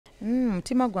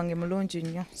Mutima gwange mulungi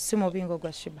nnyo si mubingo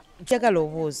gwa Sheebah. Njagala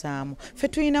obuuzaamu ffe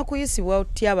tulina kuyisibwa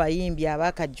otya abayimbi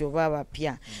abakajja oba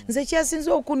abapya. Nze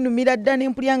kyasinze okunnumira dda ne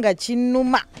mpulya nga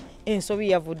kinnuma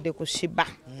ensobi yavudde ku Sheebah.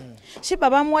 Sheebah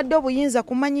bamuwadde obuyinza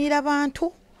kumanyira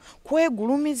bantu,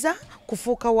 kwegulumiza,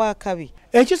 kufuuka wakabi.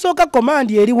 Ekisooka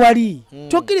komandi eri wali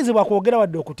tokkirizibwa kwogera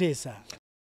wadde okuteesa.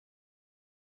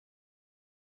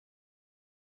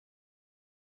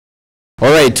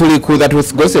 Alright, tuli ku that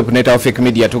with gossip neta fake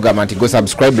media tugamba nti go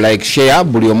subscribe, like, share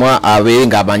buli omwa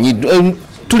abenga amanyi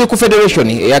tuli ku federation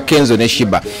ya Kenzo ne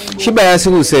Sheebah. Sheebah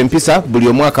yasibuse empisa buli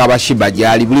omwaka aba Sheebah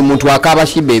jali buli muntu akaba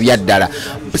Sheebah ebyaddala.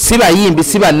 Siba yimbi,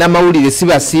 siba namawulire,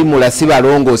 siba simula, siba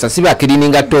longosa, siba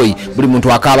kirininga toy, buli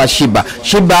muntu akaba Sheebah.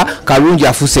 Sheebah kalungi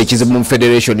afuse ekizibu mu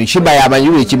federation. Sheebah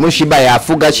yamanyi kimu, Sheebah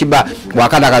yafuga, Sheebah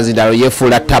wakanda kazindalo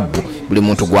yefula tabu buli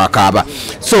muntu gwakaba.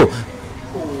 So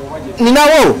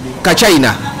ninawo ka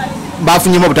China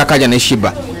bafunyemo butakanya ne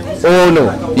Sheebah.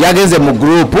 Ono yagenze mu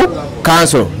group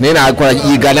council nena akola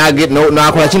yiganage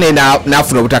nakola kine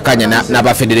nafuna butakanya na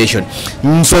ba federation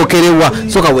nsokerewa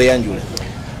soka weyanjula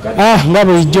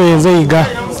ngabo ijjo yenze yiga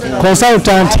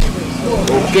consultant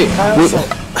okay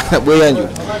weyanjula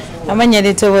Amanya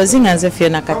letobozi nganze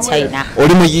Fiona ka China.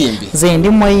 Oli muyimbi Nze ndi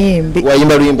muyimbi.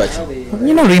 Wayimba luyimba ki?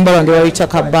 Nyina luyimba lwange lwayita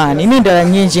Kabani nindala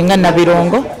nyingi nga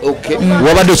Nabirongo. Okay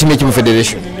wabadde kimeki mu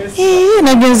federation?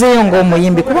 Nagenzeyo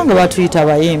ng'omuyimbi kubanga batuyita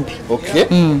abayimbi. Okay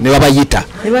ne babayita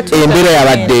embeera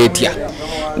yabadde etya?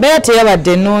 Mbeera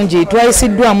teyabadde nnungi,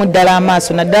 twayisiddwamu ddala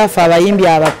amaaso naddala ffe abayimbi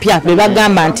abapya be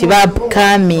bagamba nti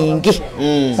upcoming.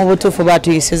 Mu butuufu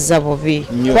batuyisizza bubi.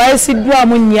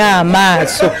 Twayisiddwamu nnyo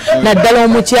amaaso naddala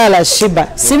omukyala Sheebah.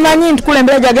 Simanyi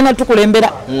ntukulembera gyagenda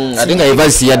tukulembera. Ate nga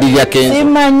evasi yadirya Kenzo.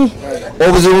 Simanyi.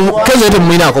 Obuzibu Kenzo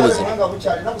temumwinaako buzibu?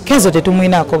 Kenzo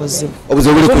tetumwinaako buzibu.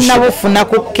 Obuzibu buli ku Sheebah? Tunabufuna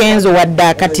ku Kenzo wadde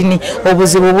akatini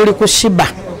obuzibu buli ku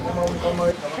Sheebah.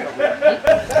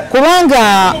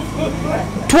 Kubanga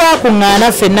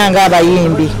twakuŋŋaana ffenna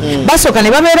ng'abayimbi basooka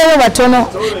ne babeerayo batono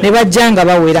ne bajja nga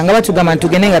bawera nga batugamba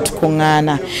ntugende nga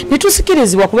tukuŋŋaana ne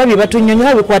tusikirizibwa kuba bye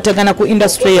batunnyonnyola bikwatagana ku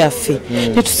industry yaffe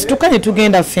ne tusituka ne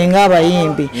tugenda ffe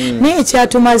ng'abayimbi naye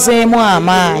ekyatumazeemu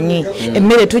amaanyi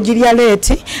emmere tugirya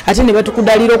leeti ate ne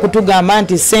batukudalira okutugamba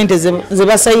nti ssente ze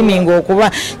basayininga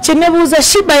okuba kye nebuuza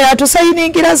Sheebah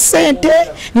yatusayiningira ssente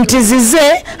nti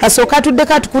zize asooka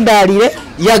atuddeko atukudaalire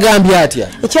yagambye atya?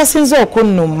 Ekyasinze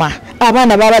okunnuma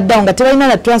abaana babaddawo nga tebalina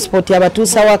na transport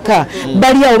yabatuusa waka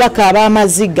bali awo bakaaba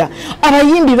amaziga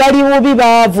abayimbi bali bubi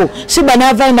baavu Sheebah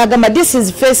n'avaayo n'agamba this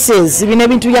is faces bino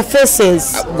ebintu bya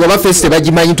faces goba face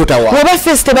tebagimanyi totawaana goba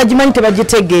face tebagimanyi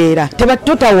tebagitegeera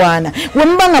totawaana we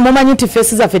muba nga mumanyi nti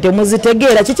face zaffe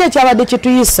temuzitegeera kiki ekyabadde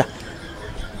kituyisa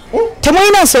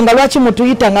temulina nsonga lwaki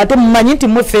mutuyita nga ate mumanyi nti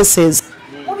mu faces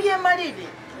mubyemalire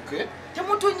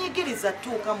temutunyigiriza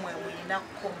tuuka mwe mulina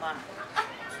kukoma.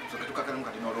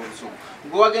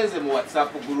 Wagenze mu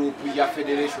WhatsApp group ya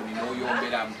federation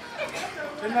n'oyomberamu?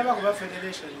 Tenaba kuba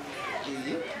federation.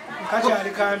 Kakyali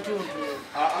kantuntu.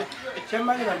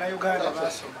 Kyemmanyi bannayuganda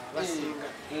basoma basinga.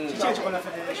 Kiki ekikola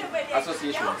federation?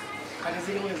 Association. Kati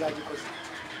zirimu ezagikoze.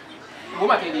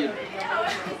 Mumaterial.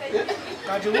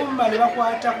 Kati bumba ne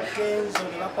bakwata ku Kenzo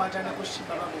ne bakwata ne ku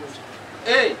Sheebah babuuza.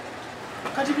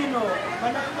 Kati bino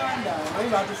bannayuganda bali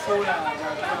batufuula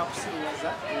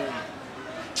bakusiruwaza.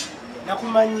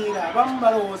 Nakumanyira abamu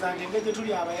balowooza nti engeri gye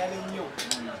tuli abayala ennyo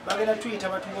bagenda tuyita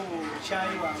batuwa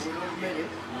obukyayi bwabwe n'olumere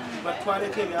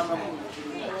batwaleko ebyamakulu.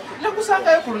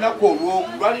 Nakusangayo ku lunaku olwo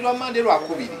lwali lwa Mande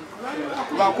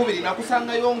lwakubiri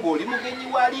nakusangayo ng'oli mugenyi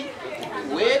wali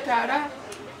weetaala.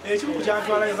 Ekimu ku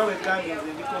kyantwalayo nga bwegambye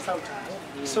nze ndi consultant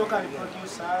kisooka ali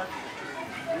producer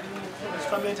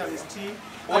instrumentalist.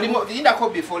 Lindako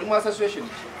before oli mu association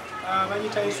ki?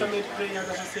 Instrument Players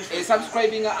Association.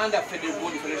 Subscribing under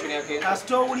Federation ya Kenzo.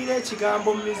 Kasita owulira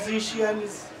ekigambo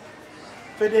musicians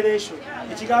federation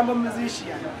ekigambo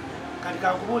musician kati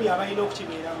kakubuulira abalina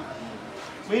okukibeeramu.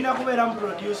 Mulina kubeeramu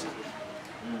producer,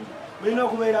 mulina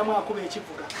okubeeramu akuba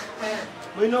ekivuga,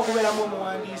 mulina okubeeramu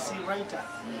omuwandiisi writer,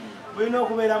 mulina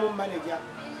okubeeramu manager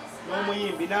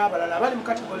n'omuyimbi n'abalala abali mu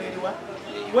category eriwa.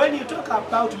 When you talk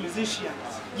about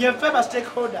musicians you favor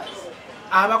stakeholders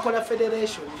abakola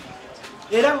federation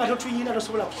era nga totuyina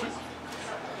tosobola kuki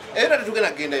era tetugenda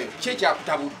kugendayo ki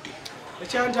ekyakutabudde?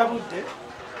 Ekyantabudde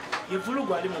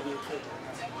yevulugu ali mu bintu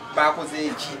bakoze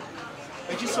eki?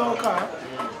 Ekisooka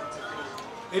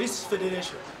eris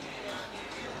federation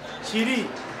kiri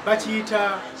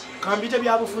bakiyita kambite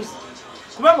byabufuzi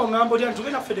kubanga oŋŋamba otya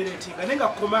ntugenda federatinga naye nga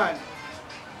command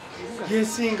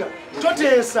yesinga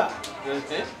toteesa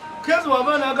Kenzo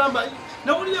waba n'agamba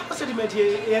nawulirako settlement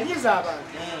eyanyiza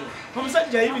abantu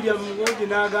omusajja ayimirira mu ngodi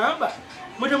n'agamba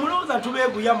Mwe mulowooza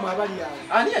tubeeguya mmwe abali awo.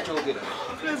 Ani yakyogera?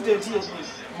 President yennyini.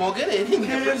 Mwogere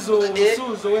erinnya. Kenzo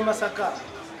Musuuzo w'e Masaka.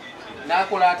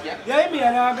 N'akola atya?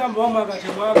 Yayimira n'agamba omwaga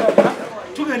temwagala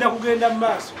tugenda kugenda mu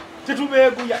maaso.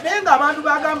 Tetubeeguya. Naye ng'abantu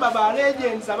bagamba ba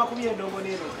legends abakubye endongo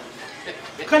n'enoga.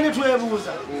 Kane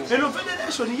twebuuza. Eno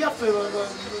federation yaffe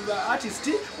artist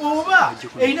oba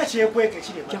erina kyekweka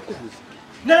ekirema.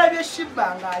 Nalabye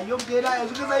Sheebah ng'ayogera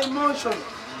ezigeza emotion.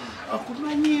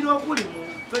 Okumanyiira okuli mu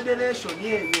federation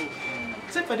eyo.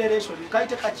 Si federation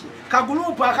kaite kaki ka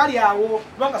group akali awo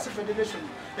kubanga si federation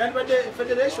yandibadde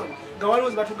federation nga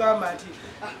waliwo batugamba nti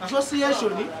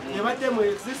association yabadde mu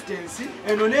existence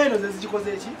eno neno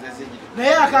zezigikoze eki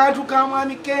naye akantu ka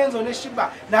mwami Kenzo ne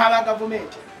Sheebah n'aba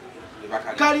government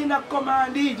kalina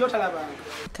komandi jotalabanga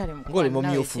ngoli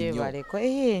mumyufu nnyo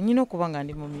nyina okuba nga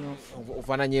ndi mumyufu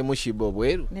ofaananyemu Sheebah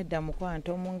obweru nedda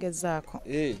mukwanta omungezaako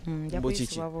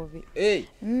mbukiki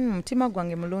mutima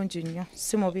gwange mulungi nnyo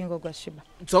si mubingo gwa Sheebah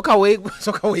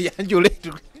soka weyanjule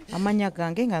amanya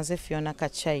gange nga nze Fiona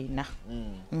Kachina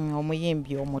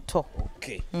omuyimbi omuto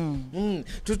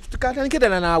tukatandike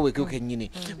ddala naawe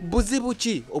kennyini buzibu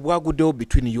ki obwaguddewo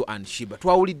between you and Sheebah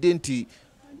twawulidde nti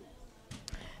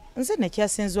nze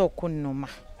nekyasinza okunnuma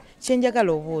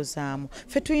kyenjagala obuuzaamu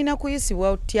ffe tulina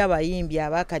kuyisibwa tutya abayimbi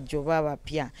abakajjoba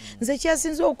abapya nze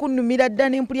kyasinza okunnumira dda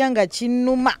nempulya nga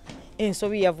kinnuma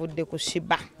ensobi yavudde ku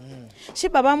Sheebah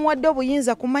Sheebah bamuwadde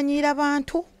obuyinza kumanyiira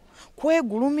bantu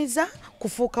kwegulumiza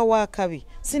kufuuka wakabi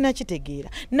sinakitegeera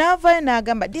n'avaayo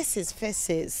n'agamba this is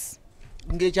faces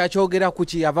ng'ekyakyogera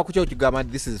kuki ava ku kyokigamba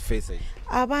this is faces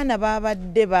abaana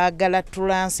babadde baagala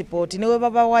transport ne we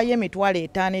babawaayo emitwalo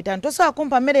 5 tosobola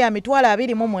kumpa mmere ya mitwalo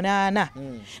 28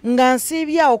 nga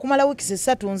nsiibyawo okumala wiikisi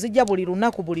 3 nzijja buli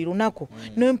lunaku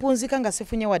nempunzika nga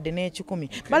sifunye wadde n'ekikumi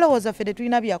balowooza ffe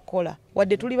tetulina byakukola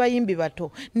wadde tuli bayimbi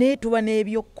bato naye tuba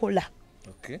n'ebyokukola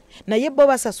naye bo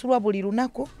basasulwa buli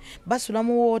lunaku basula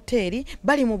mu woteeri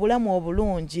bali mu bulamu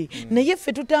obulungi naye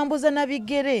ffe tutambuza na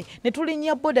bigere ne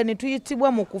tulinnya boda ne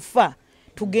tuyitibwa mu kufa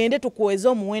tugende tukuweza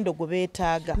omuwendo gwe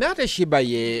beetaaga naate Sheebah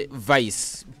ye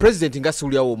vice president nga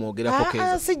siwulirawo omwogerako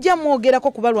Kenzo sijja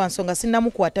mwogerako kuba lwa nsonga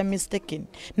sinnamukwata mistaken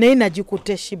naye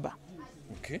nagikutte Sheebah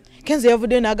Kenzo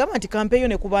yavuddeyo n'agamba nti kampeeyo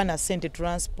ne kubaana ssente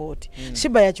transport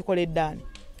Sheebah yakikoledde ani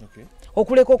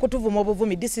okuleka okutuvuma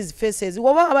obuvumi this is faces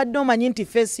woba abadde omanyi nti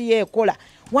face ye ekola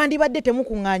wandibadde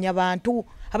temukuŋŋaanya bantu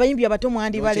abayimbi abato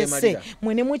mwandibalese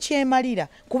mwene mukyemalira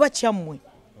kuba kyammwe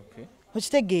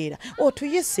okitegeera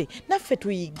otuyise naffe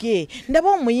tuyige ndaba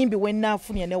omuyimbi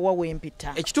wennaafunya ne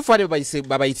wawempita ekituufu ate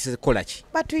babayitise kola ki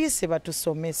batuyise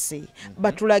batusomese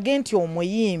batulage nti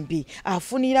omuyimbi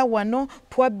afunira wano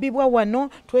twabbibwa wano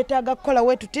twetaaga kukola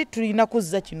we tuti tulina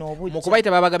kuzza kino obujja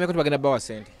mukubayita babagambeko tibagenda bawa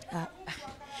sente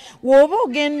woba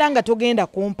ogenda nga togenda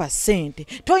kumpa ssente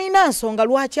toyina nsonga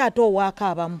lwaki ate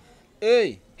owaakaabamu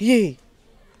ye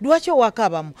lwaki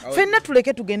owaakaabamu ffenna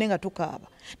tuleke tugende nga tukaaba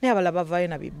naye abalala bavaayo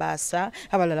na bibaasa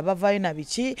abalala bavaayo na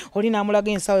biki oli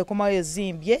naamulaga ensawo ekomawo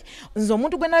ezimbye nze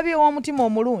omuntu gwe nabye ow'omutima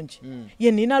omulungi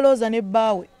ye nina looza ne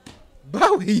bbaawe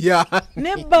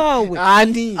ne bbaawe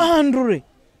Andre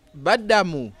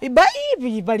baddamu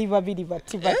baibi bali babiri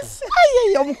bati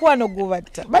omukwano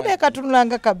gubatta bade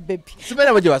katunulanga ka bebi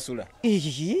sibeera bwe gye basula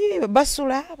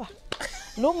basula aba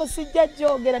n'omusijja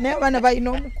jogera naye abaana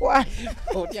balina omukwano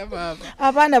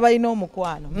abaana balina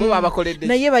omukwano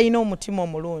naye balina omutima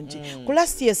omulungi ku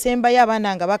lasti esembayo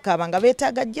abaana nga bakaaba nga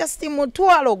beetaaga just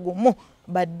mutwalo gumu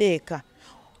baddeeka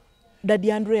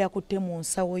Dadi Andre yakutte mu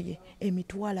nsawo ye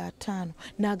emitwalo 5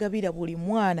 n'agabira buli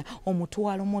mwana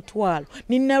omutwalo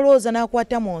ninalooza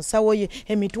n'akwata mu nsawo ye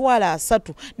emitwalo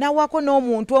 3 n'awaako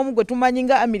n'omuntu omu gwe tumanyi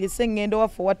nga amirise ngendo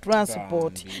waffe wa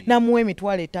transport n'amuwa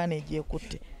emitwalo 5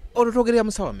 egyekutte olwo twogerera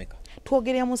mu ssaawa mmeka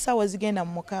twogerera mu ssaawa zigenda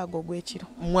mu 6 ogw'ekiro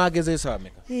mwagezeyo ssaawa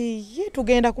mmeka ye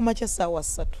tugenda ku makya ssaawa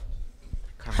 3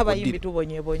 abayimbi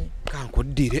tubonyebonye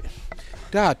kankuddire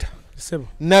taata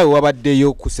nawe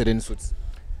wabaddeyo ku Serene Suits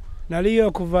naliyo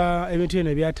okuva ebintu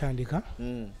bino byatandika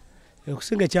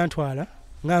okusinga ekyantwala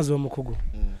nga nze omukugu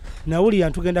nawulira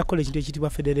ntugenda kukola ekintu ekiyitibwa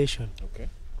federation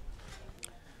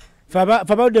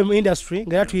fabadde mu industry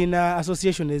nga era tulina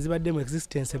association ezibadde mu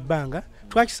existence ebbanga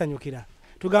twakisanyukira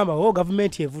tugamba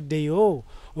gavumenti evuddeyo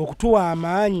okutuwa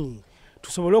amaanyi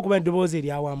tusobole okuba eddoboozi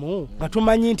eryawamu nga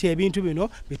tumanyi nti ebintu bino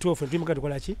bituufu netuyimika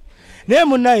tukola ki naye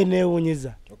munnaye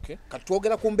neewuunyiza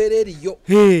katwogera ku mbeera eriyo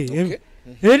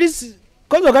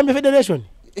kozo ogambye federation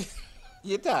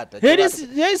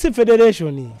yesi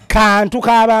federation kantu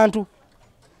k'abantu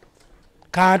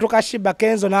kantu ka Sheebah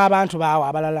Kenzo n'abantu baawe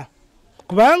abalala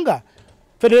kubanga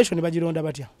federation bagironda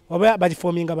batya oba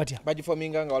bagiforminga batya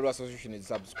bagiforminga nga waliwo association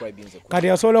ezisubscribing kati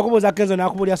osobola okubuuza kenzo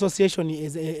n'akubulya association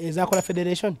ezakola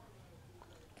federation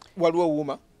waliwo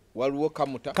wuma waliwo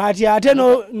kamuta kati ate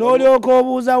n'olyoka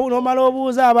obuuza n'omala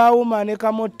obuuza abaawuma ne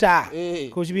kamuta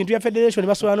ku bintu bya federation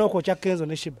basobola n'okwokya kenzo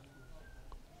ne Sheebah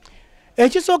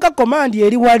ekisooka komandi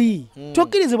eri wali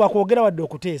tokkirizibwa kwogera wadde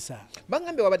okuteesa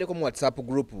bagambye wabaddeko mu WhatsApp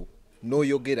group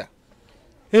n'oyogera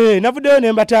navuddeyo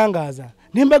ne mbatangaaza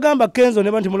ne mbagamba kenzo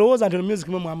ne bantu mulowooza nti music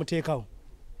mwe mwamuteekawo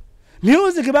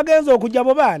music bagenza okujja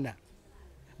bo baana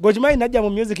gokimanyi najja mu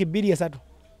music 2-3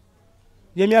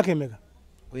 y'emyaka emeka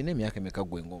oyina emyaka emeka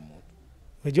gwe ng'omuntu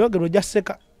ejogero ojja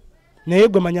sseka naye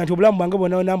gwe manya nti obulamu bwange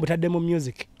bwonna nambutadde mu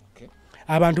music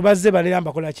abantu bazze balera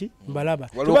mbakola ki mbalaba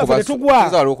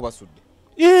tugwa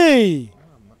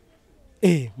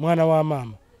mwana wa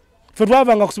maama ffe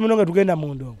twavanga kusomero nga tugenda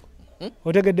mu ndongo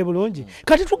otegedde bulungi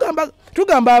kati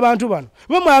tugamba abantu bano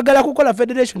bwe mwagala kukola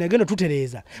federation egendo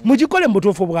tutereeza mugikole mu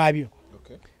butuufu bwabyo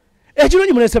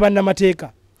ekirungi mulese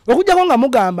bannamateeka okujjako nga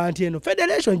mugamba nti eno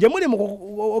federation gye muli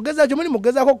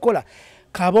mugezaako okukola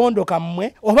kabondo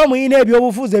kammwe oba muyina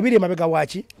ebyobufuzi ebiri emabega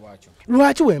waki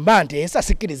lwaki wemba nteesa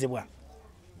sikkirizibwa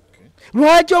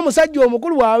lwaki omusajja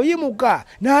omukulu wayimuka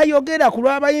n'ayogera ku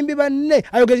lw'abayimbi banne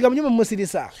ayogezeka munyumu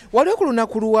musirisa waliwo ku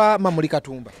lunaku lwa Mamuli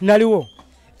Katumba naliwo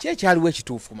kyekyaliwo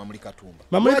ekituufu Mamuli Katumba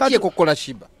lwaki ekokola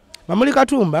Sheebah Mamuli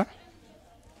Katumba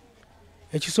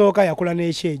ekisooka yakola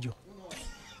n'ekyejo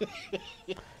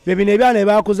bebino ebyana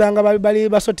ebakuzanga bali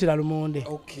basottera lumonde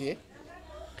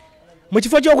mu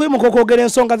kifo ky'okuyimuka okwogera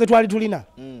ensonga ze twali tulina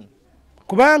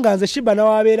kubanga nze Sheebah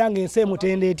nawabeera ng'ensi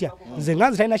emutenda etya nze nga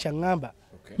nze talina kyaŋŋamba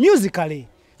musically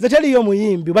ze taliyo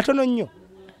muyimbi batono nnyo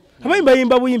abayimbi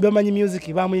bayimba buyimbi bamanyi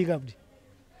music bamuyiga buli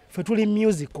ffe tuli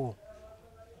musical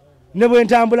ne bwe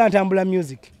ntambula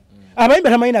music abayimbi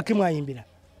tamayina kimu ayimbira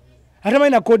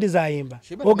atamayina kodi zayimba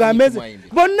ogambeze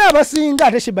bonna abasinga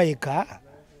ate Sheebah yekka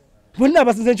bonna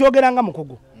abasinze nkyogeranga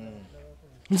mukugu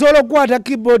nsobola okukwata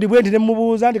keyboard bwe nti ne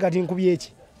mubuuza nti kati nkubye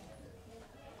eki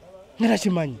nera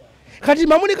kimanyi kati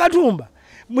Mamuli Katumba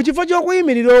mu kifo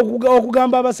ky'okuyimirira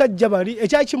okugamba abasajja bali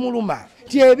ekyakimuluma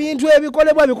nti ebintu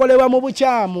bikolebwa mu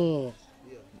bukyamu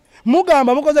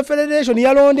mugamba mukoze federation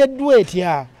yalondeddwa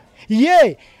etya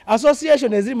ye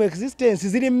association eziri mu existence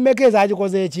ziri mmeka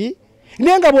ezagikoze eki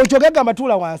naye nga bw'okyogega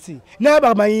amatuula wansi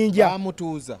n'abamayinja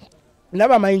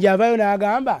avayo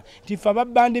n'agamba nti ffe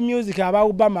ababand music aba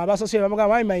Obama abasocial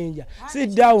bamugamba mayinja sit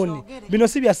down bino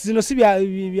si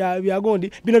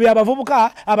byagondi bino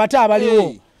byabavubuka abato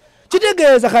abaliwo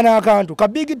kitegeeza kana akantu ka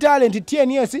big talent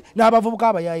TNS n'abavubuka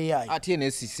abayayiyayi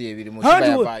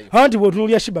anti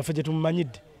bw'otunuulya Sheebah ffe gye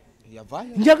tumumanyidde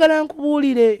njagala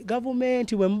nkubuulire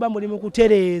gavumenti bwe muba muli mu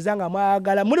kutereeza nga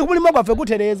mwagala muli ku mulimu gwaffe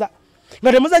gutereeza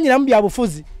nga temuzanyiramu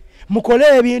byabufuzi mukole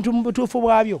ebintu mu butuufu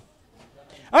bwabyo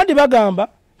anti bagamba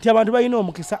nti abantu balina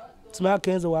omukisa simanya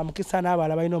kenzo wa mukisa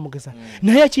n'abalala balina omukisa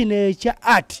naye kino ekya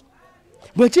ati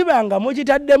bwe kibanga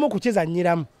mukitaddemu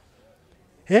kukizanyiramu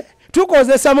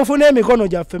tukozesa mufune emikono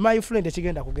gyaffe my friend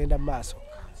ekigenda kugenda mu maaso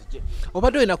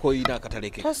obadde olinako oyina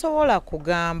akataleke tosobola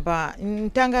kugamba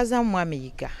ntangaza mwami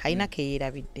yiga ayina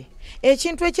keyeerabidde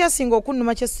ekintu ekyasinga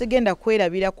okunnuma kyesigenda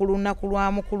kwerabira ku lunaku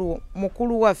lwa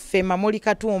mukulu waffe Mamuli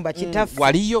Katumba kitaffe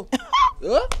waliyo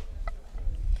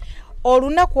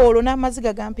olunaku olwo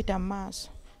n'amaziga gampita mu maaso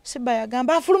Sheebah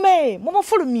yagamba afulume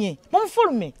mumufulumye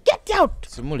get out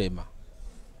simulema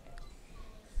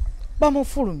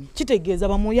bamufulumye kitegeeza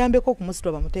bamuyambeko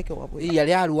okumusitula bamuteeke wabwe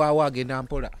yali alwawo agenda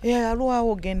mpola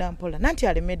alwawo ogenda mpola nanti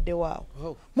alemedde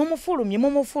waawo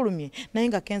mumufulumye naye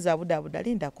nga kenzo abudaabuda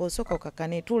lindako osooka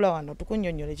okakane etuula wano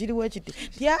tukunnyonnyole kiriwo ekiti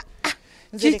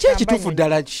kiki ekituufu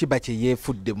ddala Sheebah kye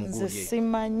yeefudde mugulye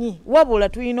simanyi wabula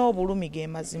tulina obulumi ge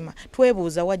mazima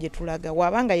twebuuza wa gye tulaga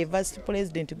wabanga ye vice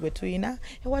president gwe tulina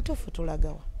ewatuufu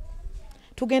tulagawa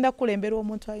tugenda kukulemberwa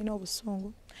omuntu alina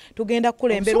obusungu tugenda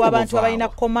kukulemberwa abantu abalina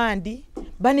komandi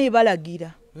bane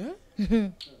balagira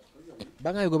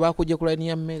bangambye gwe bakujja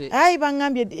kulania mmere ayi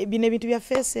bangambye bino ebintu bya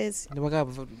faces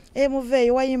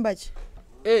muveeyo wayimba ki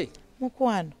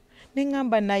mukwano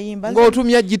nengamba nayimba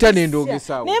ng'otumya jita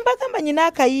nendogesaawo nembagamba nyina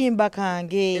akayimba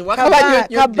kange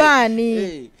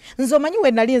kabaani nze omanyi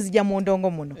we nali nzija mu ndongo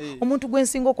muno omuntu gwe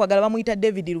nsinga okwagala bamuyita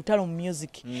David Lutalo mu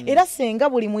music era senga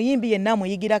buli muyimbi yenna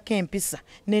amuyigirako empisa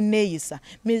neneeyisa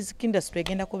music industry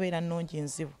egenda kubeera nnungi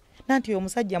nzibu nanti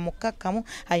omusajja mukkakkamu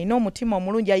alina omutima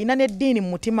omulungi alina n'eddiini mu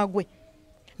mutima gwe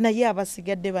naye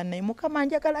abasigadde bannaye mukama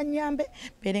njagala nyambe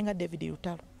mbeere nga David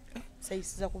Lutalo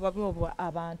sayisiza kubabwa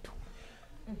abantu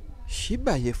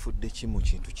Sheebah yefudde ki mu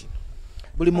kintu kino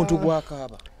buli muntu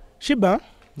gwakaaba Sheebah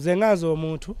nze ngaza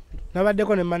omuntu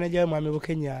nabaddeko ne manager we mwami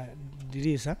Bukenya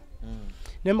Dirisa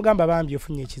ne mugamba bambi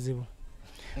ofunye ekizibu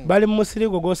bali mu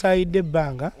musirigo gw'osaayidde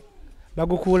ebbanga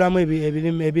bagukuulamu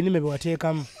ebirime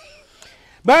byewateekamu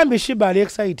bambi Sheebah ali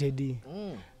excited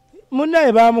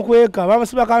munnaye bamukweka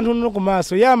bamusiba kantununu ku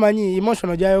maaso ye amanyi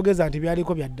emotional gyayogeza nti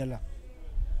byaliko bya ddala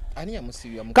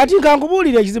kati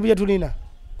kankubuulire ekizibu kye tulina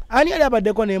ani yali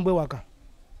abaddeko n'embwa ewaka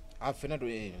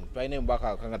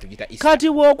kati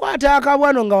bw'okwata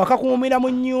akabwano nga wakakuumira mu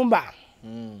nnyumba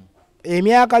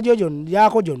emyaka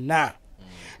gyako gyonna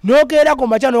n'okeera ku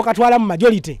makya n'okatwala mu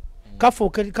majority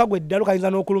kafuuka kagwa eddalo kayinza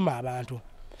n'okuluma abantu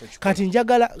kati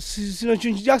njagala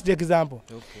just example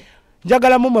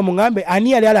njagala mumwe muŋambe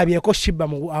ani yali alabyeko Sheebah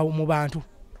mu bantu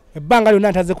ebbanga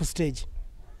lyonna ntaze ku stage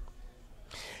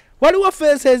waliwo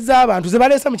faces z'abantu ze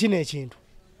baleesa mu kino ekintu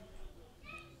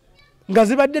nga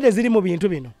zibadde teziri mu bintu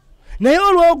bino naye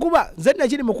olw'okuba nze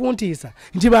nekiri mu kuntiisa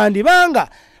nti bandibanga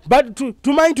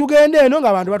tumanyi tugende eno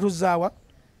ng'abantu batuzaawa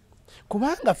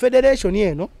kubanga federation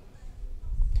eno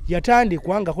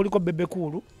yatandikwa nga kuliko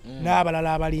bebekulu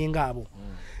n'abalala abalinga abo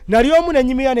nali omu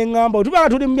nenyimira neŋŋamba tubanga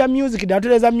tuli mu bya music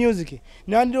datutereeza music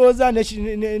nandowooza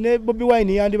ne Bobi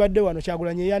Wine yandibadde wano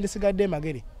Kyagulanyi yandisigadde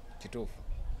magere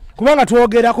kubanga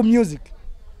twogera ku music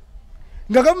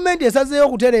nga gavumenti esazeeyo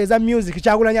okutereeza music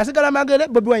Kyagulanyi asigala magere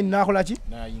Bobi Wine n'akola ki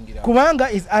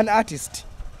kubanga is an artist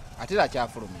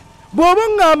bw'oba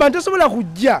ŋŋamba ntosobola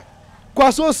kujja ku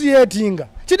associatinga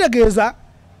kitegeeza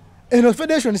eno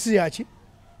federation si yaki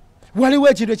waliwo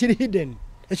ekintu ekiri hidden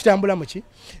ekitambula muki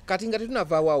kati nga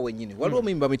tetunavaawo wennyini waliwo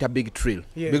omuyimba muyita Big Trill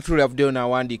Big Trill avuddeyo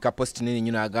n'awandiika post nini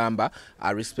nyina agamba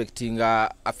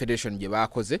respectinga a federation gye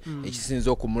baakoze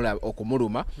ekisinza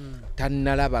okumuluma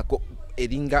tannalabako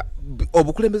eringa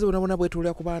obukulembeze bwona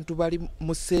bwetulira ku bantu bali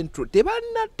mu centro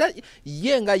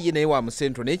ye nga ye naye wa mu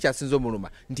centro naye kyasinza omuluma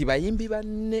nti bayimbi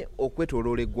banne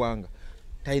okwetooloola eggwanga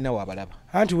talina wabalaba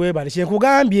anti weebale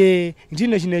kyenkugambye nti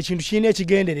nno kino ekintu kirina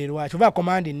ekigendererwa kyova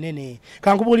komandi nnene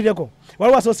kankubuulireko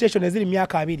waliwo association eziri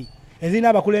myaka 2 ezirina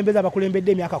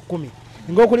abakulembedde emyaka 10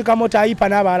 ng'okuli Kamota Ayipa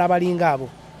n'abalala balinga abo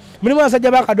mulimu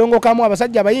abasajja bakadongo kamu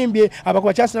abasajja abayimbye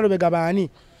abakuba Chancellor Lubega baani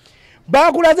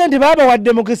bakulaze nti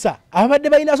babawadde mukisa ababadde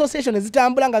balina association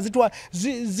ezitambula nga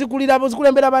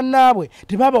zikulembera bannaabwe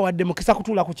tebabawadde mukisa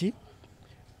kutuula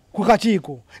ku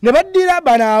kakiiko ne baddira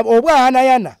bana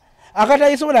obwanayana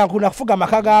akatayisobola kufuga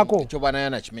maka gaako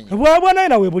kyobwanayana kimenye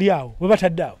bwanayana we buli awo we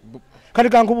batadde awo kati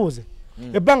kankubuuze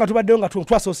ebbanga tubaddeyo nga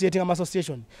associating ama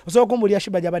association osobola okumbulira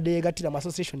Sheebah gyabadde yeegattira mu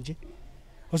association ki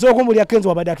osobola okumbulira Kenzo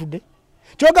wabadde atudde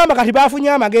kyogamba kati baafunye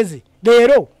amagezi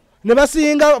leero ne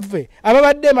basinga ffe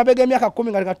ababadde emabega emyaka 10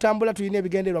 nga tutambula tulina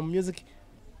ebigendererwa mu music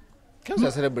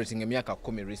Kenzo celebrating emyaka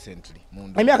 10 recently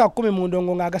emyaka 10 mu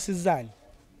ndongo ng'agasizzaani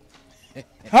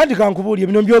handi kankubuulye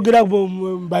bino mbyogera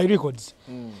by records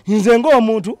nze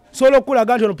ng'omuntu sobola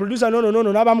okulaga nti ono producer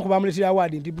nono n'abamu kubamuletera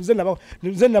award nti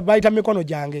nze nabayita mikono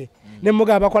gyange ne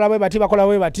mugaba bakola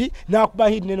bwe bati n'akuba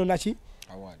hit neno naki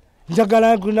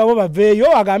njagala nabo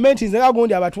baveeyo agambe nti nze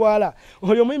gagundi abatwala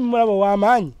oyo muyimbi mulabo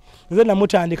w'amaanyi nze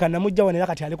namutandika namujja wanera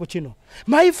kati ali ku kino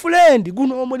my friend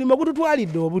guno omulimu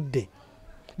gututwalidde obudde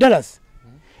Dallas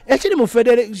ekiri mu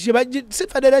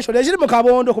federation ekiri mu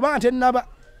kabondo kubanga tennaba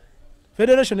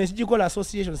federation ekigikola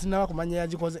association sinaba kumanya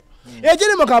yagikoze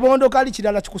ekiri mu kabondo kali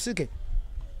kirala kikusike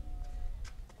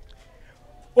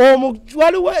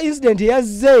waliwo incident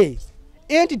yazze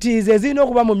entities ezirina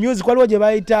okuba mu music waliwo gye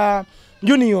bayita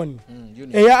union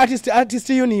eya artist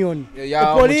union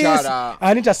police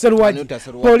Anita Serwaji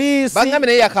police bangambe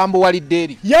naye yakambuwalidde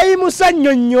eri yayimusa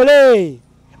nnyonnyole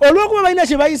olw'okuba balina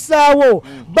kye bayisaawo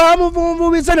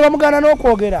bamuvumbubisa ne bamugana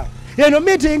n'okwogera eno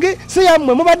meeting si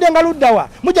yammwe mubadde nga luddawa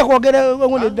mujja kwogera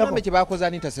bangambe kye bakoze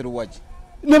Anita Serwaji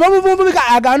ne bamuvumbubika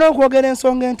agaana okwogera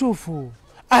ensonga entuufu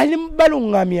ali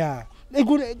baluŋŋamya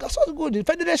good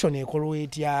federation ekolwa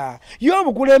etya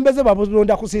y'obukulembeze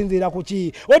babulonda kusinziira ku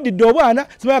ki odidde obwana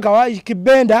simaka wa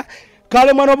kibenda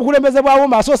kale mwana obukulembeze bwawo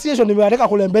mu association bwateka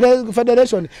kulembere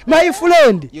federation my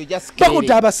friend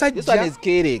bakuta abasajja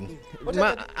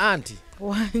auntie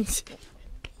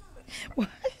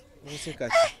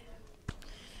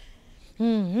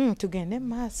tugende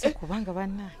maaso kubanga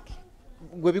bannange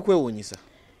gwe bikwewuunyisa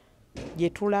gye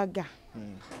tulaga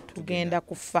tugenda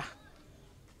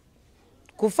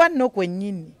kufa nno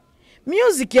kwennyini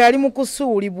music yali mu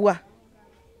kusuulibwa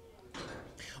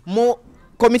mu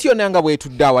komitiyo nanga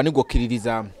bwetudde awa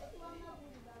nigokkiririzaamu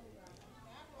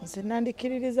nze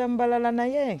nandikiririza mu balala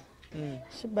naye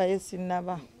Sheebah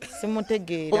yesinaba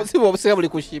simutegeera obuzibu obusiga buli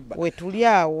ku Sheebah wetuli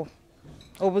awo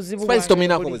obuzibu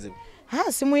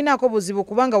simuyinaako buzibu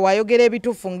kubanga wayogera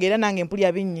ebituufu ng'era nange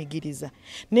mpulira binnyigiriza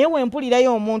naye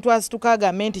wempulirayo omuntu asituka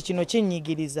agambe nti kino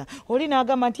kinnyigiriza oli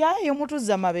n'agamba nti ayo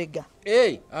mutuzza mabega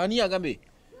ani agambe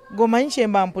gomanyi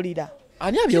kyemba mpulira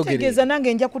ani abyogere kitegeeza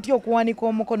nange nja kutya okuwanika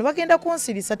omukono bagenda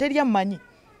kunsirisa terya mmanyi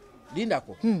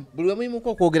lindako buli omuyimuko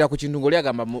okwogera ku kintu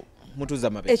ng'olyagamba mutuzza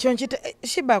mabega ekyo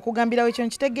Sheebah akugambirawo ekyo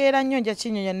nkitegeera nnyo nja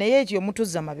kinyonya naye ekyo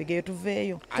mutuzza mabega eyo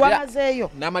tuveeyo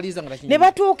twamazeeyo n'amaliza nga ne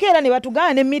batuuka era ne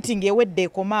batugamba ne meeting ewedde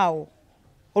ekomaawo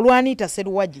olwaniita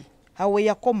Sseruwagi awo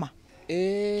yakoma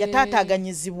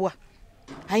yataataaganyizibwa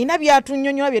ayina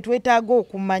byatunyonyola bye twetaaga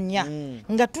okumanya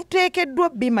nga tuteekeddwa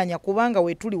bimanya kubanga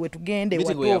wetuli wetugende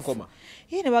watuufu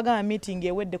ne bagamba meeting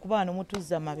ewedde kuba wano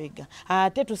mutuzza mabega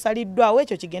ate tusaliddwawo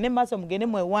ekyo kigende mu maaso mugende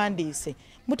mwewandiise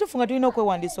mutuufu nga tulina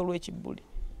okwewandiisa olw'ekibbuli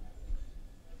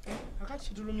akati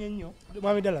kitulumye nnyo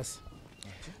Mwami Dallas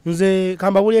nze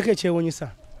kambabulyeko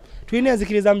ekyewunyisa tulina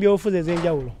enzikiriza mu byobufuzi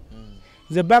ez'enjawulo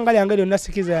nze ebbanga lyange lyonna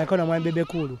sikiriza yakona Mwami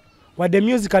Bebekulu wadde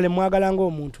musical mwagala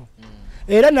ng'omuntu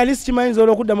era nali sikimanyiza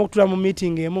olw'okuddamu okutula mu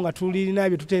meeting emu nga tulina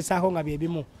bye tuteesaako nga bye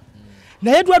bimu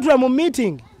naye twatula mu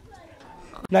meeting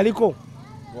naliko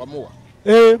wamuwa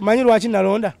manyi lwaki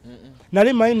nalonda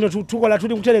nali manyi tukola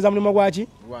tuli kutereeza mulimu gwaki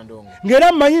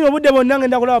ng'era mmanyi obudde bonna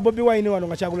ngenda kulaba Bobi Wine wano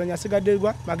nga Kyagulanyi asigadde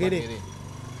gwa magere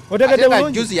otegedde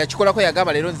bulungi juzi yakikolako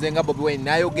yagamba leero nze nga Bobi Wine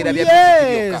n'ayogera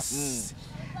bya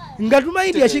nga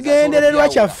tumanyi ekigendererwa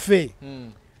kyaffe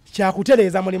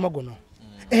kyakutereeza mulimu guno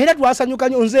era twasanyuka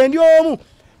nnyo nze ndi omu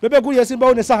Bebekulu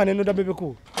yasimbawo ne saha nenonda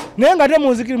Bebekulu naye nga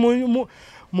temunzikiri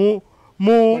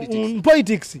mu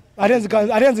politics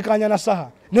ate nzikanya na saha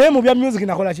naye mu bya music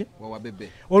nakola ki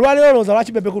olwaleero olowooza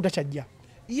lwaki Bebekulu takyajja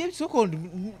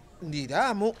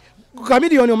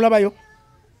kamiliyoni omulabayo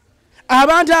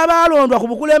abantu abalondwa ku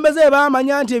bukulembeze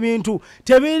baamanya nti ebintu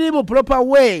tebiri mu proper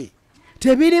way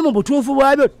tebiri mu butuufu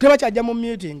bwabyo tebakyajja mu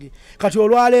meeting kati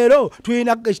olwaleero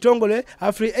tulina ekitongole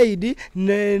Afri Aid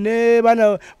ne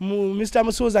bana Mr.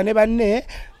 Musuuza ne banne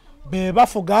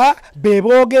bebafuga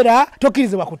beboogera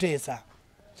tokkirizibwa kuteesa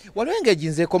waliwo engeri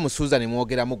nzeeko Musuuza ne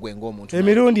mwogeramu gwe ng'omuntu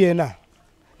emirundi ena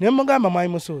ne mugamba Mwami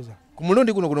Musuuza ku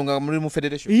mulundi guno nga muli mu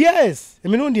federation yes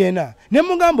emirundi ena ne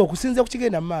mugamba okusinza ku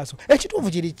kigenda mu maaso ekituufu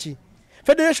kiri ki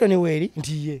federation weeri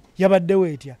nti ye yabaddewo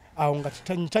etya awo nga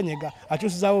tanyega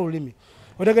akyusizaawo olulimi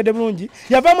otegedde bulungi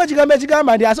yavaamu ekigambo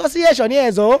ekigamba nti association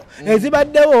ezo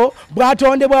ezibaddewo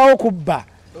bwatondebwawo kubba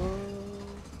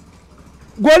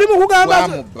gw'oli mu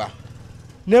kugamba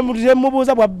ne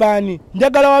mubuuza bwa bbaani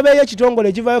njagala wabeeyo ekitongole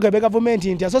ekivaayo kebe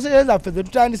gavumenti nti association zaffe ze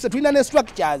tutandise tulina ne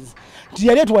structures nti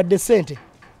yali etuwadde ssente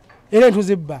era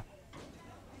entuzibba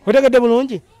otegedde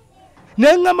bulungi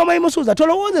neŋŋamba Mwami Musuuza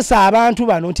tolowoozesa abantu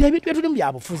bano nti ebintu bye tulimu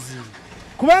bya bufuzi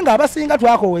kubanga abasinga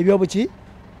twakoowa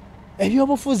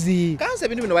ebyobufuzi kansa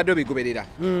ebintu bino badde obigoberera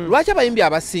lwaki abayimbi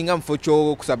abasinga mufo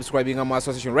ky'okusubscribinga mu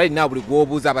association right now buli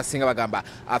gwobuuza abasinga bagamba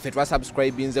ffe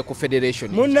twasubscribinze ku federation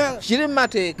kiri mu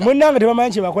mateeka munnange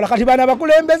tebamanyi kyebakola kati bano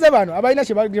abakulembeze bano abalina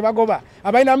kyebagoba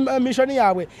abalina mission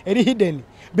yaabwe eri hidden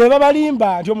be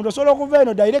babalimba nti omuntu osobola okuva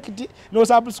eno direct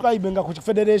n'osubscribinga ku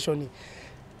federation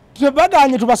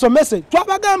tebaganye tubasomese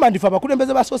twabagamba nti fe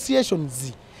abakulembeze ba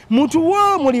associations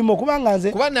mutuwa mulimo kubanga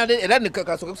nze kuba era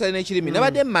kasoke kusala n'ekirimi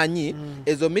nabadde mmanyi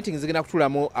ezo meetings zigenda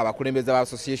kutulamu abakulembeze ba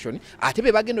association ate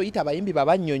be bagenda oyita abayimbi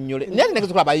babannyonnyole naye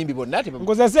negezokola abayimbi bonna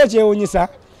nkozese ekyewunyisa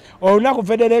olunaku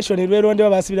federation lwerondeba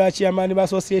basibira chairman ba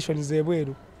association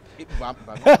zebweru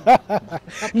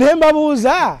ne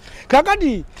mbabuuza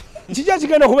kakati kijja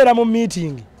kigenda okubeera mu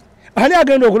meeting ani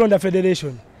agenda okulonda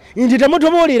federation nti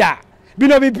temutubuulira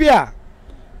bino bipya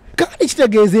kakati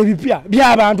kitegeeza ebipya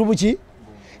by'abantu buki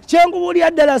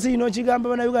kyenkubuulira ddala siino kigamba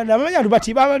bannayuganda amanyi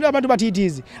abantu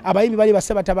batiitiizi abayimbi bali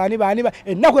basebata baani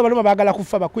ennaku ebaluma baagala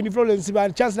kufa ba Queen Florence ba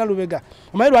Chance Nalubega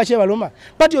amanyi lwaki ebaluma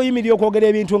pati oyimirira okwogera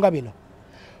ebintu nga bino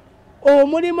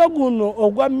omulimu guno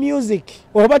ogwa music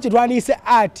oba kyetwandiise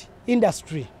art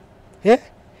industry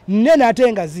nene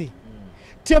ate ngazi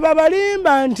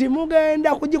tebabalimba nti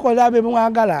mugenda kugikola be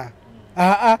mwagala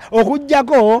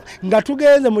okujjako nga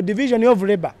tugenze mu division of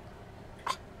labor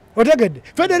otegedde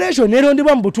federation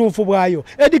erondibwa mu butuufu bwayo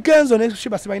Kenzo ne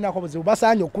Sheebah sibalinako buzibu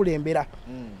basaanye okulembera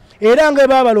era nga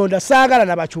babalonda saagala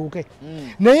nabakyuke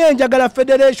naye njagala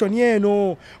federation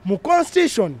eno mu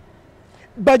constitution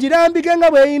bagirambike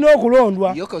nga bweyina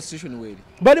okulondwa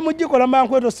bali mugikola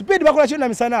mankweto speed bakola kyo na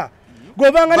misana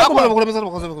govanga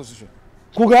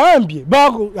kugambye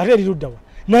ate eriruddawa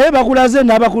naye bakulaze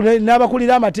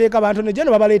n'abakulira amateeka abantu ne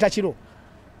jeno babaleeta kiro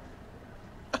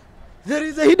there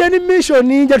is a hidden mission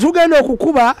nje tugenda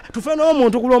okukuba tufena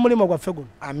omuntu kulwa omulimu gwaffe guno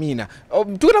amina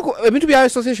tugenda ku ebintu bya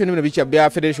association bino bya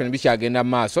federation bikyagenda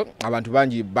maaso abantu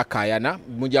bangi bakayana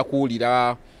mujja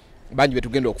kuwulira bangi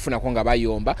betugenda okufuna ko nga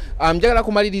bayomba njagala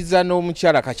kumaliriza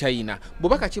n'omukyala Kachayina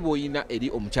bubaka ki bw'oyina eri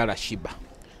omukyala Sheebah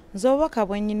nze obubaka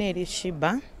bwennyina eri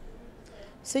Sheebah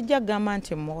sijja gamba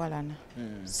nti muwalana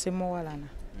simuwalana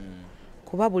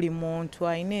kuba buli muntu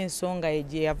alina ensonga ye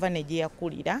gye yava ne gye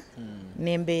yakulira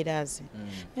n'embeera ze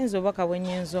nayinza obubaka bwe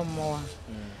nnyinza omuwa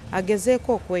agezeeko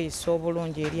okweyisa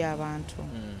obulungi eri abantu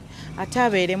ate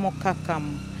abeere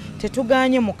mukkakkamu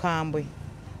tetuganye mukambwe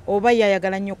oba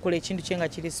yayagala nnyo okukola ekintu kye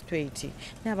nga kiri straight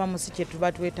n'abamu si kye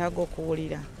tuba twetaaga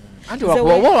okuwulira anti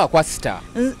wakuba kwa sita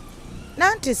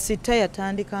nanti sita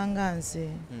yatandika nga nze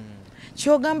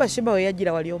kyogamba Sheebah we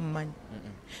yajjira wali omumanyi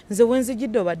nze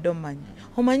wenzijidde obadde omumanyi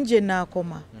omanyi gye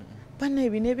naakoma bana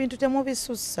ebyo n'ebintu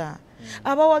temubisussa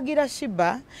abawagira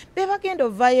Sheebah be bagenda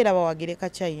ovaayo era bawagire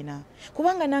Kachina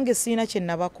kubanga nange siina kye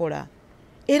nabakola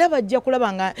era bajja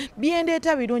kulaba nga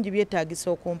byendeeta birungi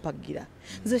byetaagisa okumpagira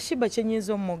nze Sheebah kye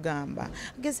nnyinza omugamba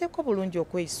agezeeko bulungi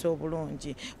okweyisa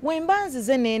obulungi wemba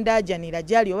nzize n'endaajanira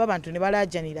gyali oba abantu ne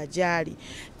balaajanira gyali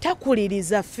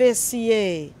takuliriza feesi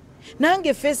ye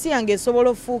nange feesi yange esobola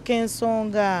ofuuka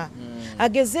ensonga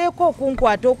agezeeko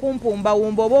okunkwata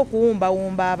okumpumbawumba oba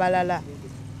okuwumbawumba abalala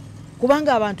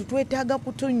kubanga abantu twetaaga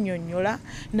kutunnyonnyola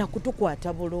na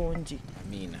kutukwata bulungi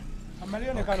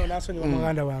amaliyoni kano naasonyiwa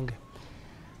muganda wange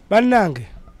bannange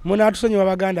munaatusonyiwa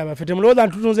baganda baffe temulowooza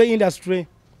ntutunze industry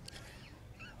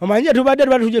omanyi gye tubadde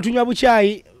tuje tunywa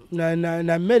bukyayi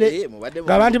na mmere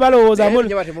ng'abantu balowooza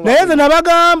naye nze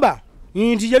nabagamba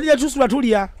nti gye tusula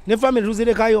tulya ne famire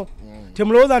tuzirekayo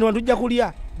temulowooza nti wantujja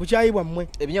kulya bukyayi bwammwe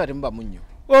ebinyama temuba munnyo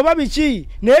oba biki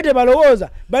naye tebalowooza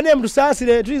bane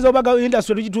mutusaasire tuyinza obaga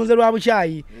industry tugitunze lwa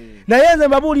bukyayi naye nze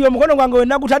mbabuulire omukono gwange we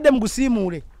nagutadde mu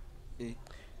gusiimuule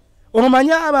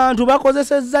omanya abantu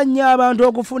bakozesezza nnyo abantu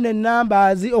okufuna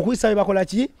ennambazi okuyisa bye bakola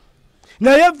ki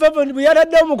naye bwe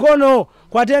yatadde omukono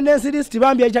ku attendance list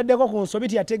bambi yakyaddeko ku nsobi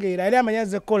tiyategeera era amanya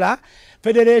nze kukola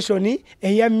federation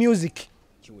eya music